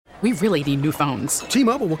We really need new phones.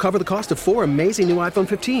 T-Mobile will cover the cost of 4 amazing new iPhone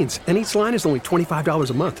 15s, and each line is only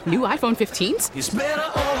 $25 a month. New iPhone 15s? It's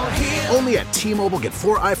better over here. Only at T-Mobile, get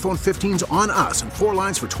 4 iPhone 15s on us and 4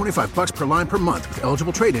 lines for $25 per line per month with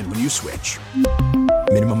eligible trade-in when you switch.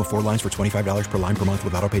 Minimum of 4 lines for $25 per line per month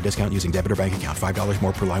with autopay discount using debit or bank account. $5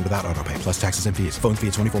 more per line without autopay, plus taxes and fees. Phone fee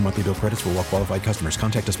at 24 monthly bill credits for well-qualified customers.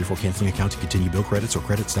 Contact us before canceling account to continue bill credits or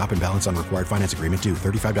credit stop and balance on required finance agreement due.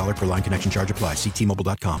 $35 per line connection charge applies. See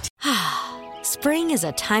T-Mobile.com. Spring is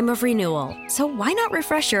a time of renewal, so why not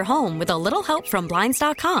refresh your home with a little help from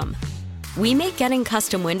Blinds.com? We make getting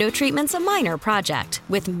custom window treatments a minor project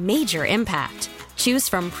with major impact. Choose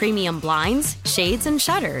from premium blinds, shades, and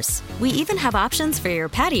shutters. We even have options for your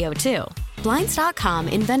patio, too. Blinds.com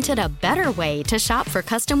invented a better way to shop for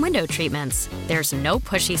custom window treatments. There's no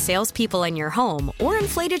pushy salespeople in your home or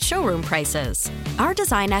inflated showroom prices. Our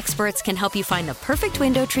design experts can help you find the perfect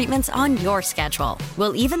window treatments on your schedule.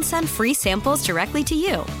 We'll even send free samples directly to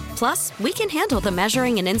you. Plus, we can handle the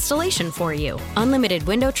measuring and installation for you. Unlimited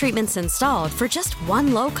window treatments installed for just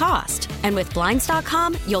one low cost. And with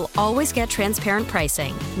Blinds.com, you'll always get transparent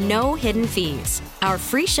pricing. No hidden fees. Our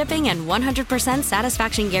free shipping and 100%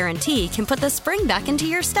 satisfaction guarantee can put the spring back into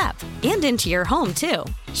your step and into your home, too.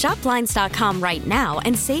 Shop Blinds.com right now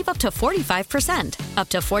and save up to 45%. Up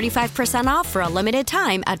to 45% off for a limited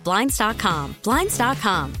time at Blinds.com.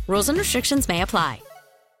 Blinds.com. Rules and restrictions may apply.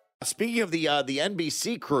 Speaking of the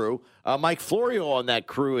NBC crew, Mike Florio on that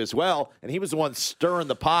crew as well, and he was the one stirring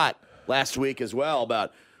the pot last week as well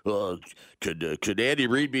about could Andy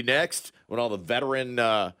Reid be next when all the veteran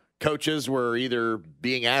coaches were either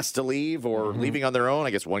being asked to leave or leaving on their own.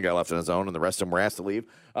 I guess one guy left on his own, and the rest of them were asked to leave.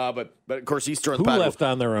 But of course, he's stirring the pot. Who left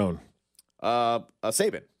on their own?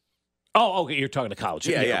 Saban. Oh, okay. You're talking to college.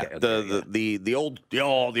 Yeah. Okay. The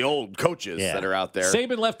old coaches that are out there.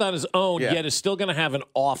 Saban left on his own, yet is still going to have an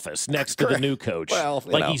office next to the new coach. Well,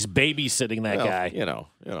 he's babysitting that guy. You know.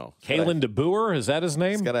 Kalen DeBoer, is that his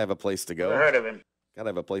name? He's got to have a place to go. I heard of him. Got to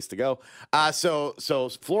have a place to go. So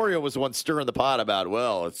Florio was the one stirring the pot about,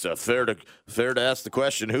 well, it's fair to ask the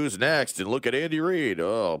question, who's next, and look at Andy Reid.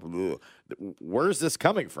 Oh, where's this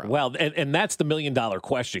coming from? Well, and that's the million-dollar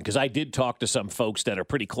question, because I did talk to some folks that are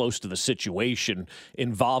pretty close to the situation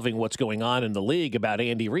involving what's going on in the league about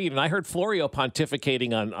Andy Reid, and I heard Florio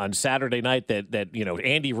pontificating on Saturday night that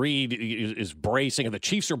Andy Reid is bracing, and the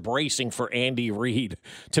Chiefs are bracing for Andy Reid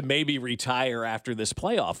to maybe retire after this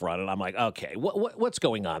playoff run, and I'm like, okay, what's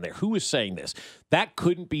going on there? Who is saying this? That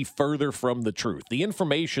couldn't be further from the truth. The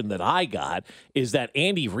information that I got is that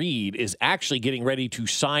Andy Reid is actually getting ready to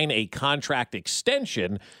sign a contract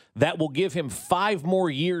extension that will give him 5 more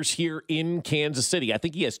years here in Kansas City. I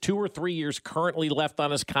think he has 2 or 3 years currently left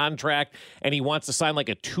on his contract, and he wants to sign like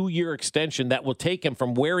a 2-year extension that will take him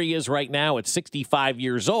from where he is right now at 65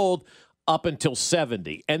 years old up until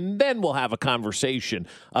 70. And then we'll have a conversation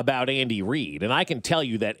about Andy Reid. And I can tell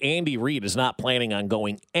you that Andy Reid is not planning on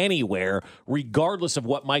going anywhere, regardless of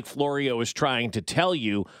what Mike Florio is trying to tell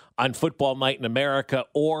you on Football Night in America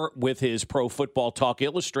or with his Pro Football Talk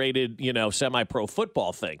Illustrated, semi-pro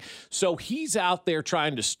football thing. So he's out there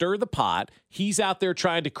trying to stir the pot. He's out there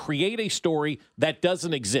trying to create a story that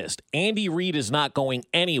doesn't exist. Andy Reid is not going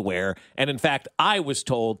anywhere. And in fact, I was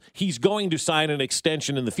told he's going to sign an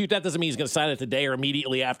extension in the future. That doesn't mean he's going to sign it today or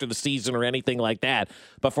immediately after the season or anything like that.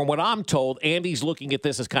 But from what I'm told, Andy's looking at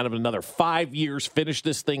this as kind of another 5 years, finish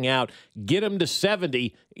this thing out, get him to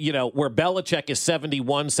 70, where Belichick is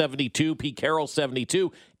 71, 72, Pete Carroll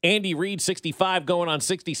 72, Andy Reid 65 going on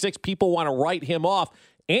 66. People want to write him off.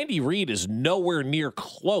 Andy Reid is nowhere near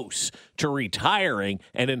close to retiring,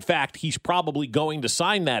 and in fact, he's probably going to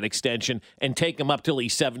sign that extension and take him up till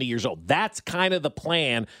he's 70 years old. That's kind of the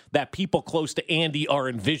plan that people close to Andy are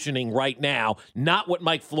envisioning right now, not what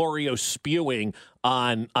Mike Florio's spewing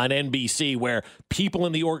on NBC, where people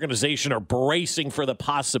in the organization are bracing for the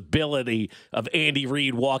possibility of Andy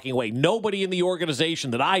Reid walking away. Nobody in the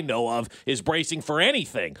organization that I know of is bracing for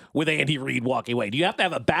anything with Andy Reid walking away. Do you have to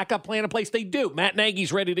have a backup plan in place? They do. Matt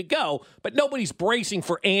Nagy's ready to go, but nobody's bracing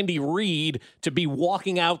for Andy Reid to be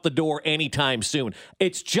walking out the door anytime soon.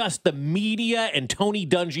 It's just the media and Tony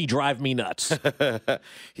Dungy drive me nuts.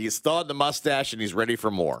 He's thawed the mustache and he's ready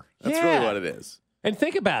for more. That's really what it is. And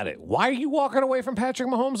think about it. Why are you walking away from Patrick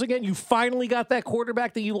Mahomes again? You finally got that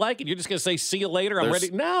quarterback that you like, and you're just going to say, see you later, I'm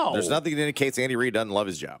ready? No. There's nothing that indicates Andy Reid doesn't love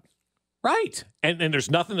his job. Right. And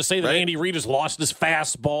there's nothing to say that Andy Reid has lost his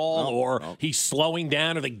fastball or he's slowing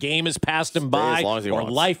down or the game has passed him by or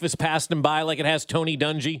life has passed him by like it has Tony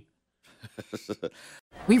Dungy.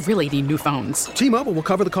 We really need new phones. T-Mobile will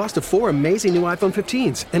cover the cost of 4 amazing new iPhone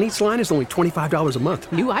 15s, and each line is only $25 a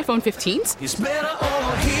month. New iPhone 15s? It's better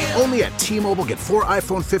over here. Only at T-Mobile, get 4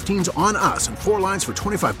 iPhone 15s on us and 4 lines for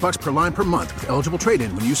 $25 per line per month with eligible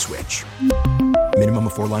trade-in when you switch. Minimum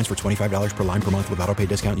of 4 lines for $25 per line per month with autopay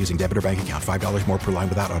discount using debit or bank account. $5 more per line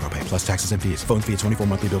without autopay, plus taxes and fees. Phone fee at 24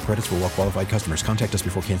 monthly bill credits for well-qualified customers. Contact us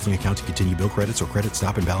before canceling account to continue bill credits or credit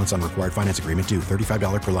stop and balance on required finance agreement due.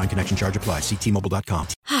 $35 per line connection charge applies. See T-Mobile.com.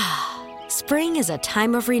 Spring is a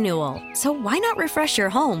time of renewal, so why not refresh your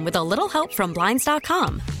home with a little help from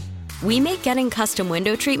Blinds.com? We make getting custom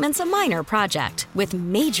window treatments a minor project with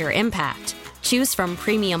major impact. Choose from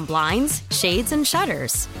premium blinds, shades, and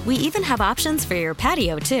shutters. We even have options for your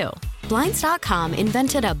patio, too. Blinds.com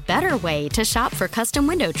invented a better way to shop for custom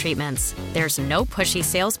window treatments. There's no pushy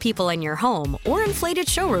salespeople in your home or inflated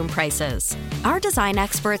showroom prices. Our design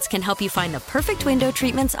experts can help you find the perfect window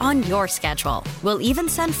treatments on your schedule. We'll even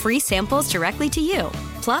send free samples directly to you.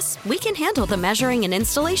 Plus, we can handle the measuring and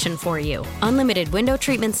installation for you. Unlimited window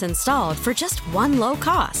treatments installed for just one low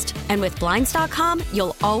cost. And with Blinds.com,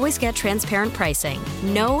 you'll always get transparent pricing.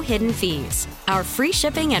 No hidden fees. Our free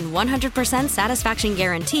shipping and 100% satisfaction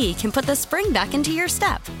guarantee can put the spring back into your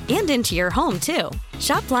step and into your home, too.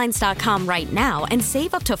 Shop Blinds.com right now and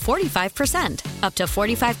save up to 45%. Up to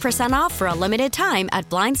 45% off for a limited time at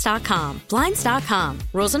Blinds.com. Blinds.com.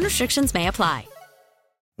 Rules and restrictions may apply.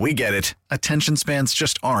 We get it. Attention spans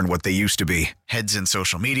just aren't what they used to be. Heads in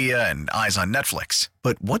social media and eyes on Netflix.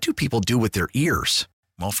 But what do people do with their ears?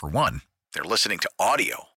 Well, for one, they're listening to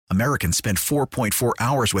audio. Americans spend 4.4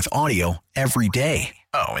 hours with audio every day.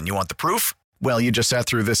 Oh, and you want the proof? Well, you just sat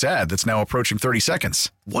through this ad that's now approaching 30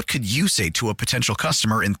 seconds. What could you say to a potential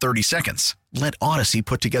customer in 30 seconds? Let Odyssey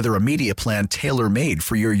put together a media plan tailor-made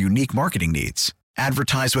for your unique marketing needs.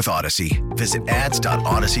 Advertise with Odyssey. Visit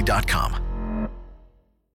ads.odyssey.com.